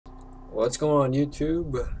What's going on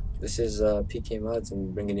YouTube? This is PK Mods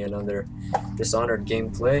and bringing you another Dishonored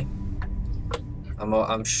gameplay.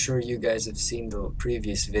 I'm sure you guys have seen the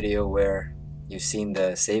previous video where you've seen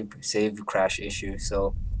the save crash issue.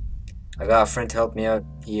 So I got a friend to help me out.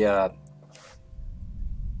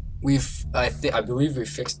 I believe we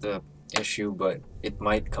fixed the issue, but it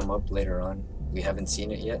might come up later on. We haven't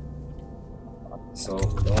seen it yet. So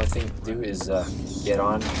the only thing to do is get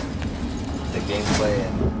on the gameplay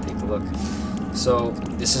and take a look. So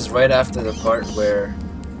this is right after the part where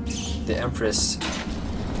the Empress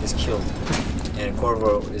is killed and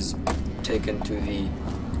Corvo is taken to the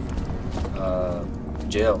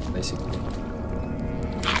jail, basically.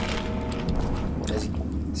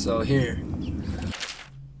 So here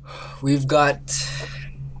we've got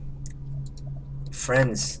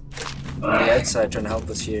friends on the outside trying to help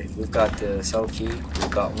us here. We've got the cell key,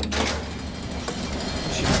 we've got one here.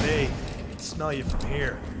 Should be. I can smell you from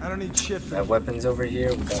here. I don't need shit for Got weapons over here,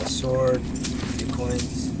 we got a sword, a few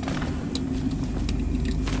coins.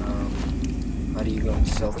 How do you go into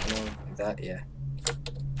stealth mode? Like that? Yeah.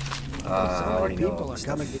 I already know.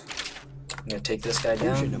 I'm gonna take this guy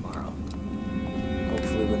down. Tomorrow.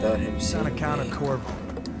 Hopefully without him It's seeing on account me. of Corvo,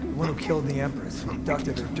 the one who killed the Empress, who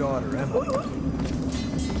abducted her daughter, Emma.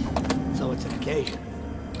 So it's an occasion.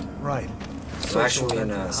 Right. I'm actually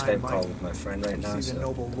in a Skype call with my friend right now, See the so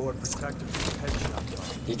noble Lord Protector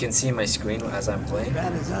headshot. he can see my screen as I'm playing.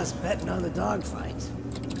 Bad as us betting on the dogfights.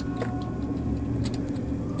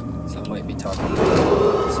 So I might be talking.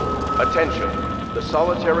 Attention, the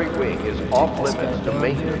solitary wing is off limits to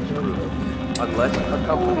maintenance unless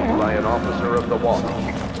accompanied by an officer of the watch.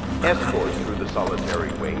 Escorts through the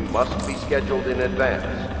solitary wing must be scheduled in advance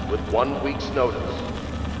with 1 week's notice.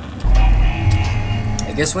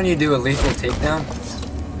 I guess when you do a lethal takedown,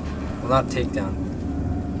 well, not takedown.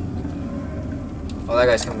 Oh, that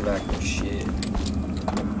guy's coming back. Oh, shit.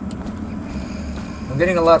 I'm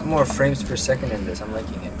getting a lot more frames per second in this. I'm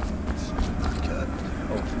liking it.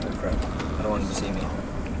 Oh crap. I don't want him to see me.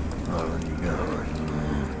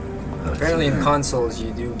 Apparently in consoles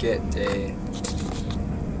you do get a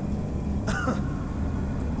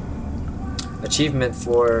achievement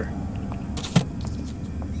for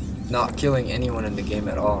not killing anyone in the game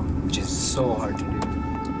at all, which is so hard to do.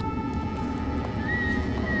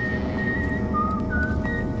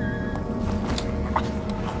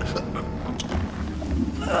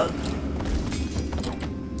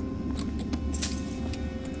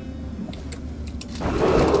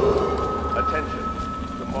 Attention,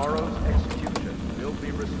 tomorrow's execution will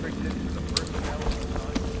be restricted to the personnel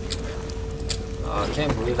assigned. I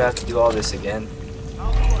can't believe I have to do all this again.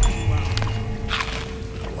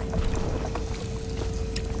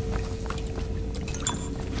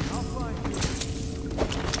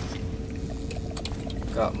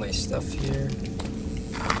 Got my stuff here.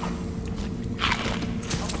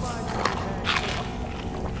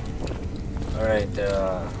 Alright,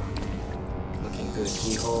 looking good.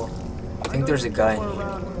 Keyhole. I think there's a guy in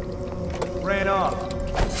here. Ran off.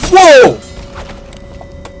 Whoa!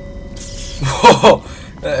 Whoa!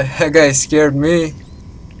 That guy scared me.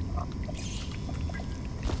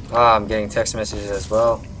 Ah, I'm getting text messages as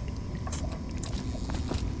well.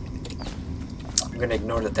 I'm gonna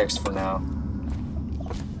ignore the text for now.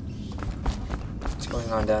 What's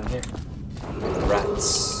going on down here?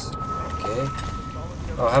 Rats. Okay.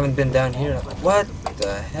 Oh, I haven't been down here. What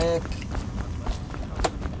the heck?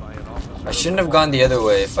 I shouldn't have gone the other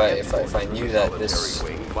way if I knew that this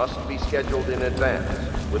Wing must be scheduled in advance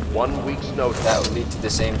with 1 week's notice. that would lead to the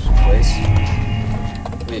same place.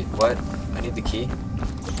 Wait, what? I need the key.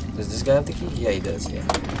 Does this guy have the key? Yeah, he does. Yeah.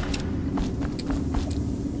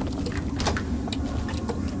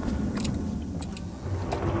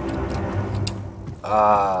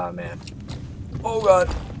 Ah, man. Oh god.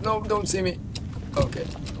 No, don't see me. Okay.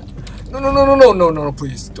 No,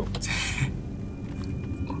 please don't.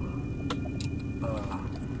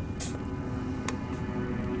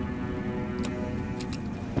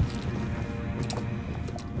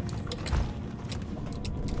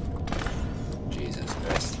 Jesus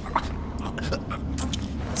Christ.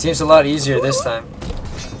 Seems a lot easier this time.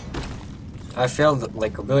 I failed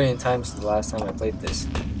like a billion times the last time I played this.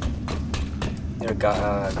 There are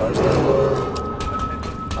guards down there.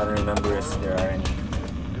 I don't remember if there are any.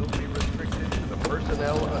 Will be restricted to the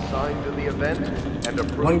personnel assigned to the event and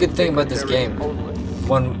approved One good thing about this dignitaries game, only.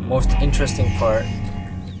 one most interesting part,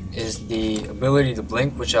 is the ability to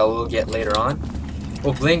blink, which I will get later on.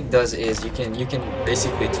 What blink does is you can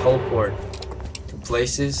basically teleport to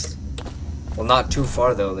places. Well, not too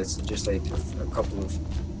far though. It's just like a couple of,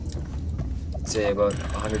 let's say about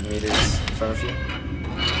 100 meters in front of you.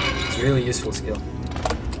 So really useful skill.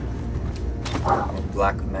 Or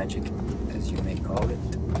black magic, as you may call it.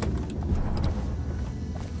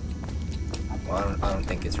 Well, I don't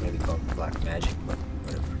think it's really called black magic, but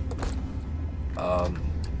whatever.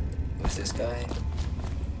 Who's this guy?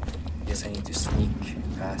 I guess I need to sneak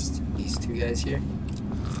past these two guys here.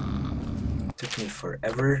 Took me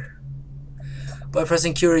forever. By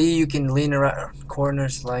pressing QRE, you can lean around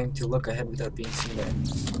corners, lying to look ahead without being seen by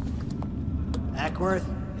enemies. Ackworth,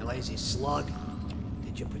 you lazy slug.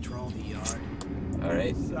 Did you patrol the yard?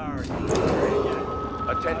 Alright. Sorry.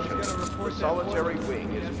 Attention, the solitary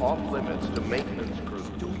wing is off limits to maintenance crew,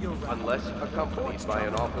 unless accompanied by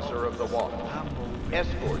an officer of the watch.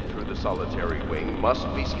 Escort through the solitary wing must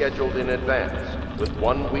be scheduled in advance, with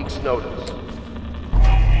 1 week's notice.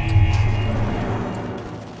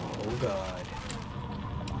 Oh god.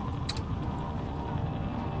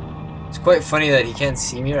 It's quite funny that he can't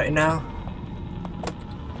see me right now.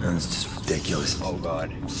 That's just ridiculous. Oh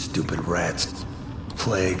god. Stupid rats.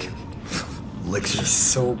 Plague. Elixir. He's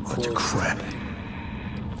so Bunch close. of crap.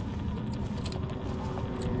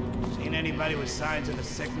 Seen anybody with signs of the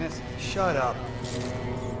sickness? Shut up.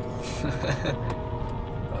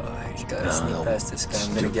 Oh, I gotta sneak past this guy.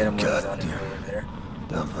 I'm gonna get him when he's on his way over there.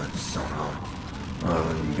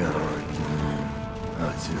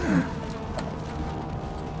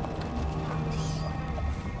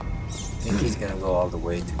 I think he's gonna go all the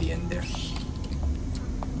way to the end there.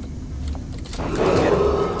 Get him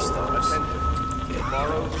when he stops.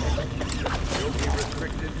 Tomorrow's execution will be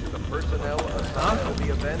restricted to the personnel assigned to the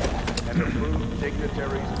event and approved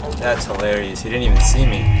dignitaries only. That's hilarious. He didn't even see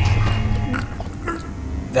me.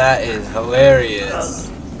 That is hilarious.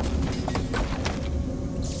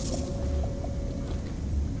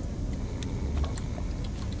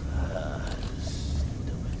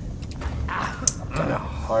 Kinda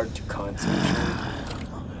hard to concentrate.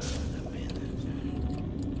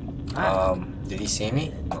 Did he see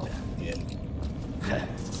me? No, he didn't.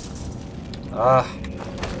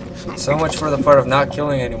 So much for the part of not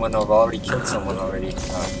killing anyone. I've already killed someone already.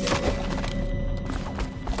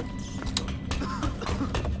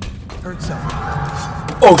 Heard something.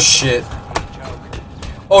 Oh shit!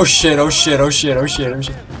 Oh shit! Oh shit! Oh shit! Oh shit! Oh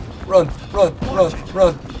shit! Run! Run! Run!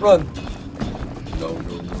 Run! Run! No!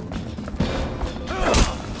 No! No!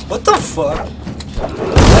 What the fuck?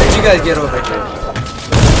 How did you guys get over here?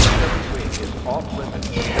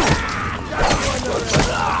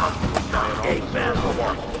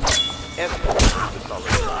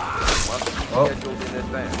 Oh.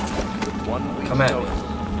 Come at me.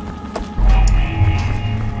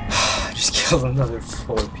 I just killed another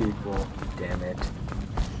 4 people. Damn it.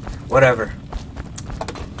 Whatever.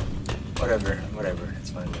 Whatever. Whatever. It's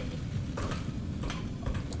fine with me.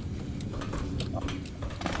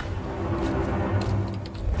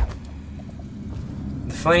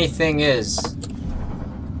 The funny thing is,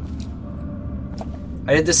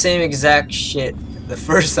 I did the same exact shit the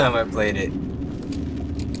first time I played it.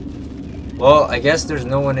 Well, I guess there's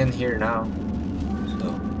no one in here now.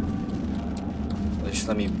 So, just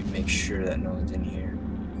let me make sure that no one's in here.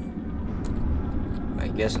 I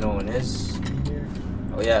guess no one is in here.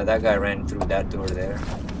 Oh yeah, that guy ran through that door there.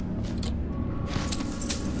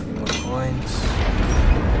 Any more coins?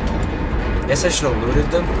 Guess I should have looted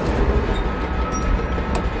them.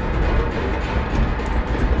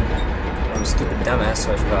 I'm a stupid dumbass,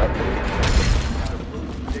 so I forgot.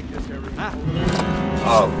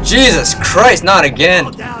 Oh, Jesus Christ, not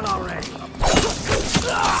again! Down already.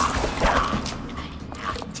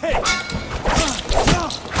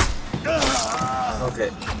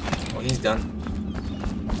 Okay. Well, he's done.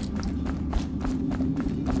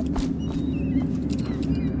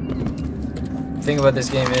 The thing about this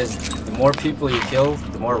game is, the more people you kill,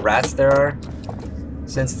 the more rats there are.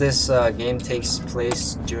 Since this game takes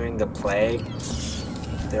place during the plague,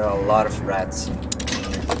 there are a lot of rats in here.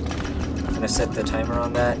 I'm gonna set the timer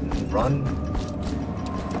on that and run.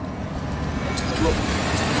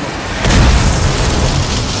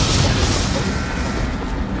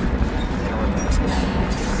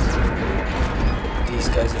 These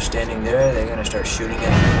guys are standing there, they're gonna start shooting at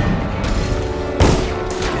me.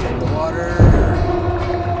 Get in the water.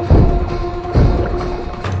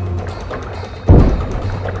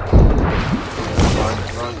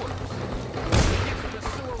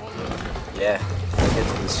 Yeah, if I get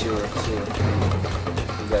to the sewer,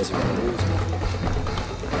 you guys are gonna lose.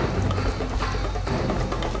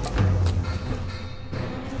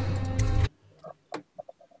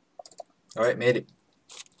 Alright, made it.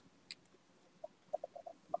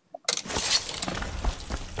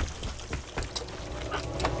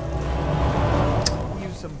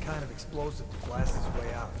 Use some kind of explosive to blast his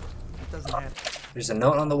way out. doesn't happen. There's a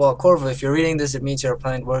note on the wall. Corvo, if you're reading this, it means your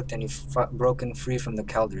plan worked and you've broken free from the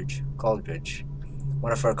Caldridge.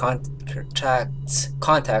 One of our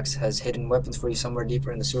contacts has hidden weapons for you somewhere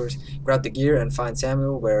deeper in the sewers. Grab the gear and find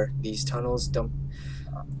Samuel where these tunnels dump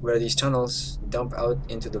out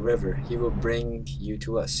into the river. He will bring you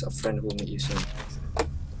to us. A friend who will meet you soon.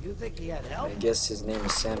 You think he had help? I guess his name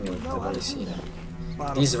is Samuel. I've already seen him.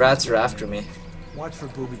 Bottom. These rats are after me. Watch for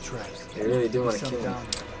booby traps. They really do want to Some kill me. down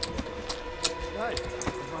Good.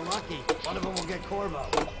 If we're lucky, one of them will get Corvo.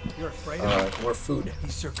 there. You're afraid of him? More food.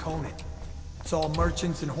 He's Sir Conan. It's all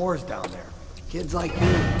merchants and whores down there. Kids like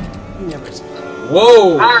you never see.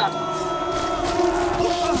 Whoa!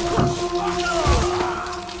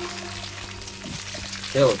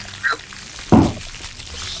 Killed.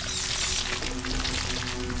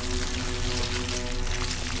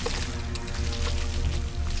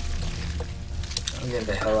 I'm getting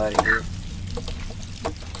the hell out of here.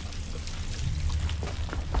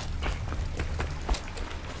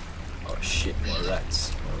 Oh shit, more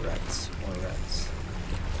rats. More rats.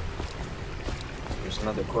 There's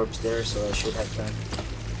another corpse there, so I should have time.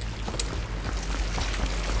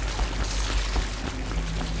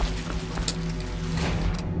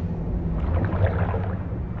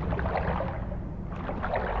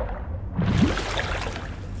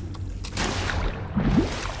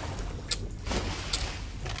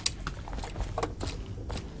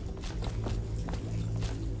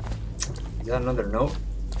 Is that another note?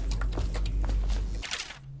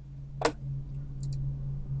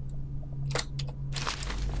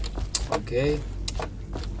 Okay.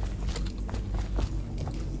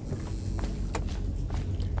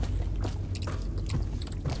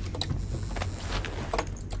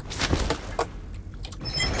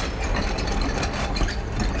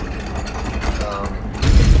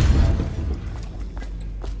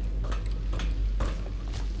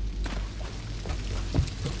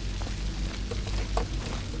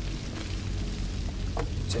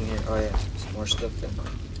 What's in here? Oh yeah, some more stuff then.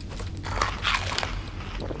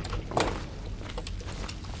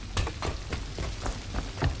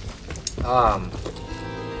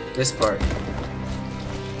 This part.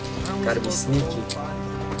 Gotta be sneaky.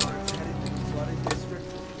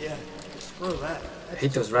 Yeah, screw that. I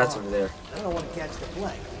hate those rats over there. I don't want to catch the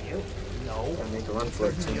plague. You? No. Gotta make a run for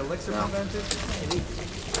it The too. elixir No. prevented? Maybe.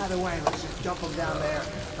 Either way, let's just jump them down there.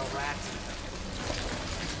 The rats.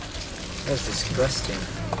 That's disgusting.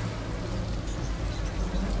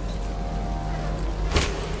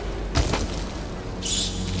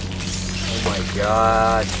 Oh my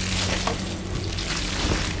god.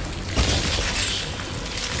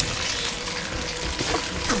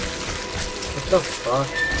 What the fuck?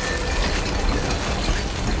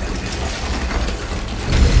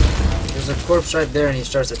 There's a corpse right there and he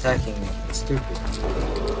starts attacking me. It's stupid.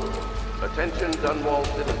 Attention Dunwall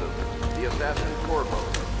citizens. The assassin Corvo,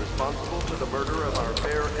 responsible for the murder of our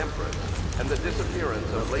fair empress and the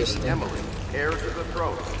disappearance of Lady Emily, heir to the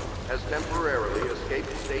throne, has temporarily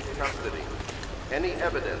escaped state custody. Any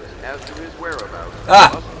evidence as to his whereabouts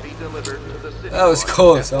must be delivered to the city. That was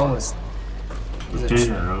close, almost.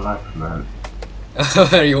 Yeah, relax, man.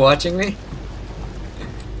 Are you watching me?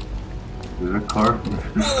 There's a corpse.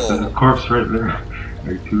 There's a corpse right there.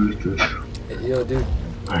 Like two inches. Hey, yo, dude.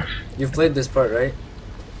 You've played this part, right?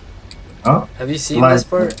 Huh? Have you seen Slide. this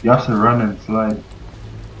part? You have to run and slide.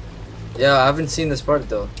 Yeah, I haven't seen this part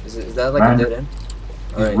though. Is that like Man, a dead end?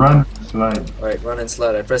 Alright. Run and slide. Alright, run and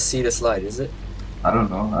slide. I press C to slide, is it? I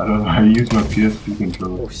don't know. I use my PSP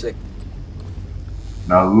controller. Oh, sick.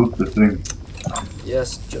 Now loot the thing.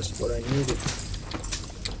 Yes, just what I needed. Is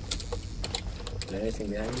there anything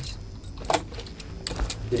behind us?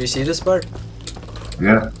 Did you see this part?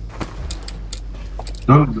 Yeah.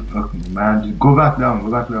 Don't, okay, man, just go back down,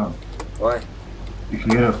 go back down. Why? You can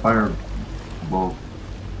get a fireball.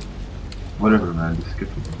 Whatever, man, just skip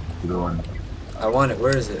it. You don't want it. I want it.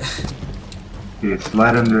 Where is it? Okay,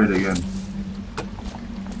 slide under it again.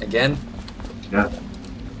 Again? Yeah,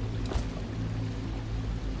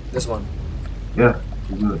 This one. yeah,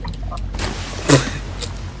 you do it.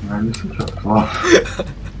 Man, you're such a flop.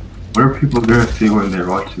 What are people gonna say when they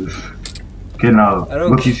watch this? Okay, now, I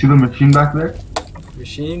don't look, you see the machine back there?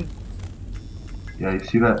 Machine? Yeah, you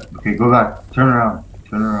see that? Okay, go back. Turn around.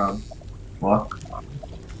 Walk.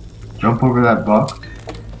 Jump over that box.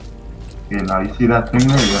 Okay, now you see that thing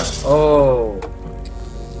there? Yeah. Oh.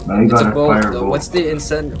 Now you It's got a a bolt. fireball. What's the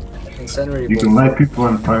incendiary You bolt? can light people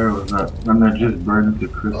on fire with that, and they're just burning to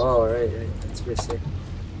crisp. Oh, right. That's pretty sick.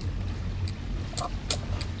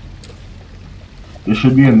 There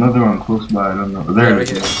should be another one close by, I don't know. There Yeah, it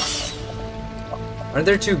right is. here. Aren't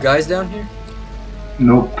there two guys down here?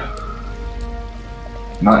 Nope.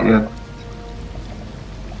 Not yet.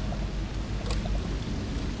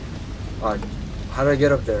 How do I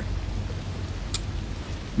get up there?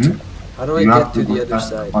 Hmm? How do I You get have to go the other back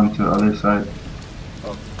side? onto the other side.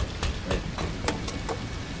 Oh, right.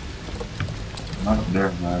 Not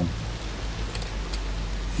there, man.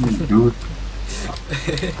 Dude,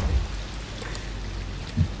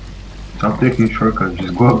 stop taking shortcuts.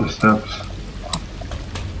 Just go up the steps.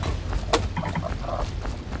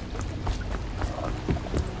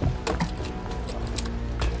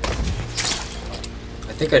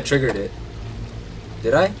 I think I triggered it.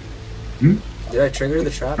 Did I? Hmm? Did I trigger the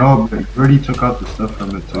trap? No, but you already took out the stuff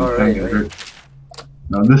from it, so you Alright, can't get right. hurt.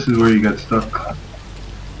 Now this is where you get stuck.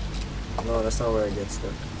 No, that's not where I get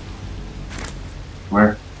stuck.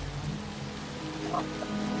 Where?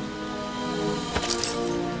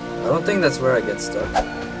 I don't think that's where I get stuck.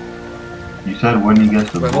 You said when you get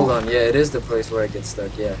to the Wait, hold boat. on. Yeah, it is the place where I get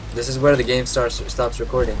stuck. Yeah, this is where the game stops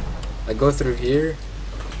recording. I go through here.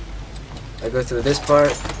 I go through this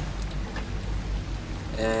part,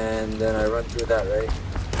 and then I run through that, right?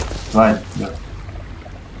 Slide, yeah.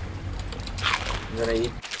 And then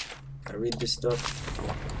I read this stuff.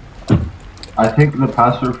 I think the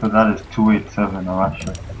password for that is 287, I'm not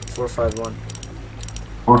sure. 451.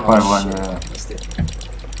 451, shit. yeah. Missed it.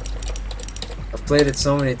 I've played it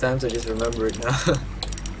so many times, I just remember it now.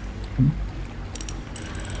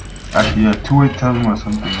 Actually, yeah, 287 was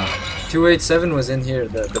something else. 287 was in here,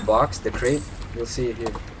 the box, the crate. You'll see it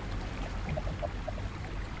here.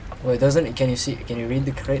 Wait, doesn't it? Can you read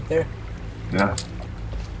the crate there? Yeah.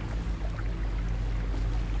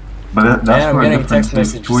 But that's Yeah, I'm where a getting different text save.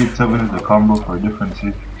 messages. 287 is a combo for a different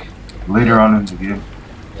save. Later on in the game.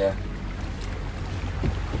 Yeah.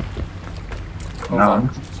 Hold Now, on.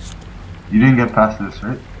 you didn't get past this,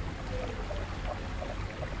 right?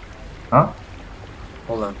 Huh?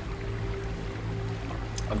 Hold on.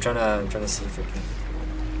 I'm trying to see if I can.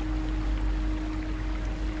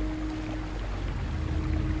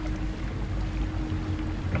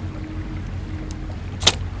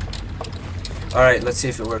 Alright, let's see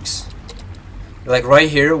if it works. Like right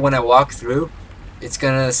here, when I walk through, it's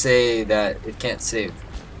gonna say that it can't save.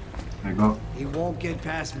 There you go. He won't get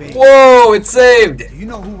past me. Whoa, it saved! Do you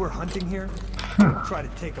know who we're hunting here? Try to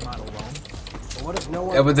take him out alone. But what if no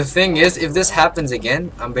one... Yeah, but the thing is, if this happens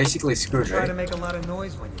again, I'm basically screwed, Try to right? make a lot of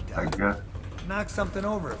noise when you I die. guess. Knock something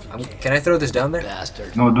over if you can. Can I throw this down there?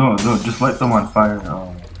 Bastard. No, don't. Just light them on fire.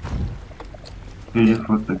 They just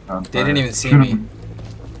lit the gun. They didn't even see Shoot me. 'em.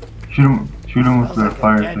 Shoot 'em with Sounds the like a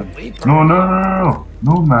fire dead thing. leaper.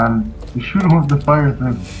 No, man. You shoot 'em with the fire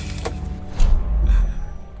thing.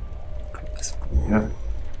 Yeah.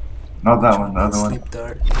 Not that one, the other one. Sleep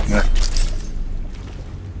dart. Yeah.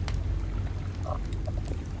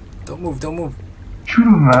 Don't move. Shoot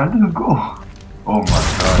 'em, man. Just go. Oh my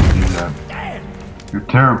god, you do that. You're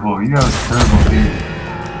terrible. You have a terrible game.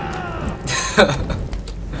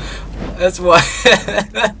 That's why.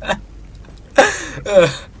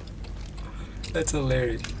 That's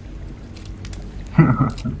hilarious.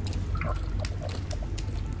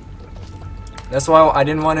 That's why I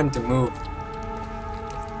didn't want him to move.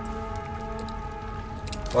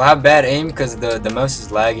 Well, I have bad aim because the mouse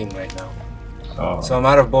is lagging right now. So I'm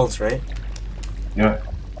out of bolts, right? Yeah.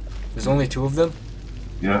 There's only 2 of them?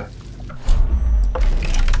 Yeah.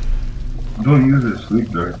 Don't use a sleep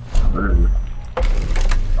dart. Whatever.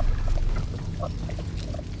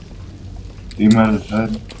 Aim at his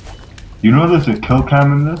head. You know there's a kill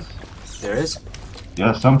cam in this? There is?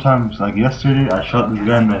 Yeah, sometimes, like yesterday, I shot this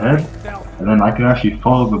guy in the head, and then I can actually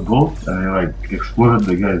follow the bolt, and it like exploded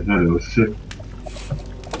the guy's head. It was sick.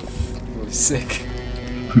 It was sick.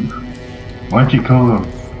 Why don't you kill them?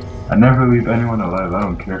 I never leave anyone alive. I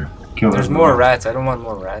don't care. Kill There's everyone. more rats. I don't want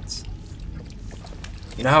more rats.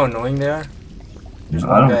 You know how annoying they are? There's I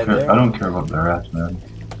one don't guy care. there. I don't care about the rats, man.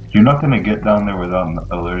 You're not gonna get down there without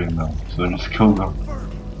alerting them, so just kill them.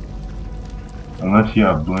 Unless you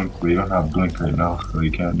have blink, but you don't have blink right now, so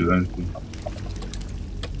you can't do anything.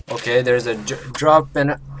 Okay, there's a drop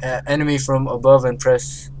an enemy from above and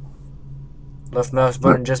press left mouse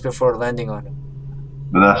button just before landing on him.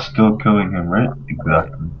 But that's still killing him, right?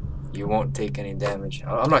 Exactly. You won't take any damage.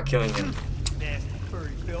 I'm not killing him. Nasty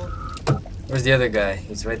furry Phil. Where's the other guy?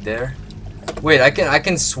 He's right there. Wait, I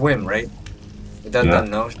can swim, right? Without Yeah. them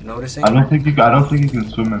noticing? I don't think you can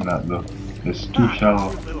swim in that though. It's too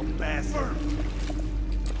shallow. Little bastard.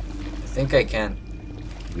 I think I can.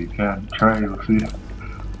 You can't try. You'll see.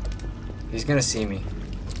 He's gonna see me.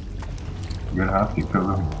 You're gonna have to kill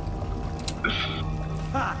him.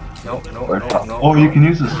 No. Oh, you can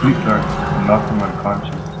use the sleep dart to knock him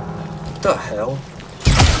unconscious. What the hell?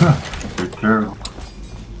 You're terrible.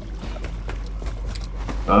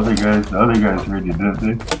 The other guys heard you, didn't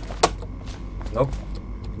they? Nope.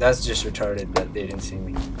 That's just retarded that they didn't see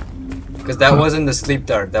me. Because that wasn't the sleep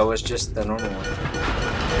dart, that was just the normal one.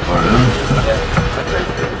 Oh, really? Yeah.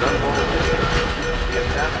 Attention, gunfall ignition. The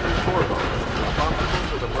assassin Corvo, responsible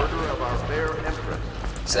for the murder of our fair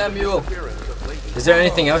empress. Samuel! Appearance of Lady Is there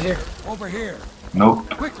anything out here? Over here. Nope.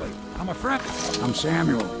 Quickly. I'm a friend. I'm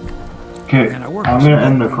Samuel. Okay, And I work I'm gonna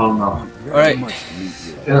end the call now. Alright. Yeah.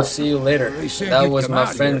 We'll see you later. They said That you'd was come my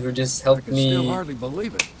out friend here. who just I helped can still me hardly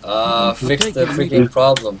believe it. fix the Take me freaking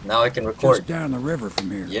problem. Now I can Just record. down the river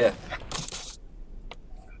from here. Yeah.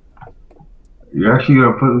 You're actually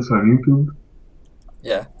gonna put this on YouTube?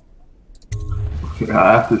 Yeah. Okay,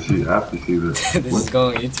 I have to see this. This is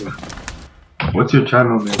going on YouTube. What's your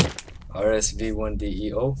channel name?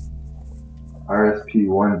 RSV1DEO.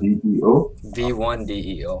 RSP1DEO?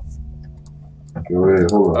 V1DEO. Okay, wait,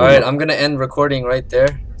 hold on. Alright, I'm gonna end recording right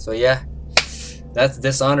there. So yeah. That's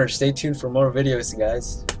Dishonored. Stay tuned for more videos,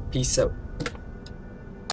 guys. Peace out.